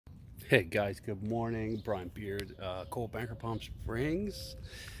Hey guys, good morning. Brian Beard, Cole Banker Palm Springs.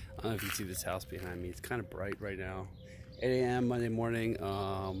 I don't know if you can see this house behind me. It's kind of bright right now. 8 a.m. Monday morning.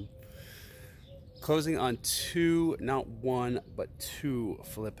 Closing on two, not one, but two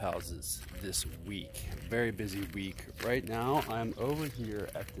flip houses this week. Very busy week. Right now, I'm over here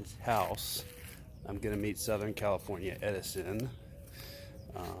at this house. I'm gonna meet Southern California Edison.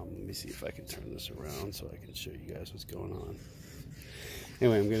 Let me see if I can turn this around so I can show you guys what's going on.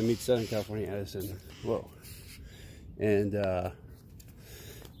 Anyway, I'm going to meet Southern California Edison. Whoa. And they're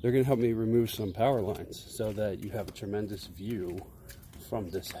going to help me remove some power lines so that you have a tremendous view from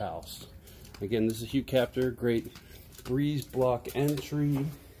this house. Again, this is Hugh Kaptur, great breeze block entry.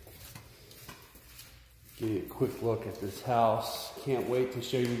 Give you a quick look at this house. Can't wait to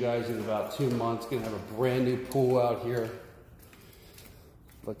show you guys in about 2 months. Going to have a brand new pool out here.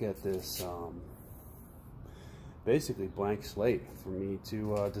 Look at this. Basically blank slate for me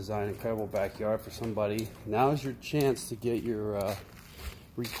to design an incredible backyard for somebody. Now's your chance to get your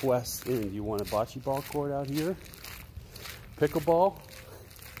requests in. Do you want a bocce ball court out here? Pickleball?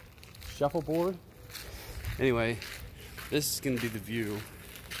 Shuffleboard? Anyway, this is going to be the view.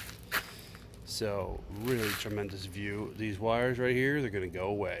 So, really tremendous view. These wires right here, they're going to go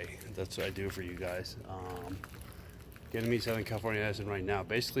away. That's what I do for you guys. Getting me Southern California Edison right now.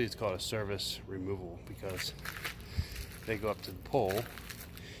 Basically, it's called a service removal because they go up to the pole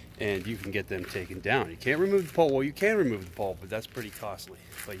and you can get them taken down. You can't remove the pole. Well, you can remove the pole, but that's pretty costly.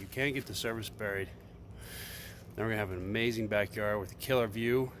 But you can get the service buried. Then we're gonna have an amazing backyard with a killer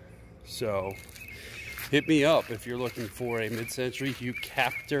view. So hit me up if you're looking for a mid-century Hugh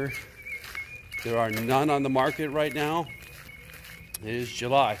Kaptur. There are none on the market right now. It is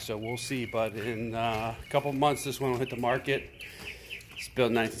July, so we'll see, but in a couple months this one will hit the market. It's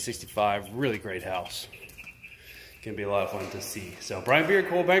built in 1965, really great house. Gonna be a lot of fun to see. So Brian Beard,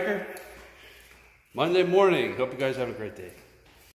 Cole Banker, Monday morning. Hope you guys have a great day.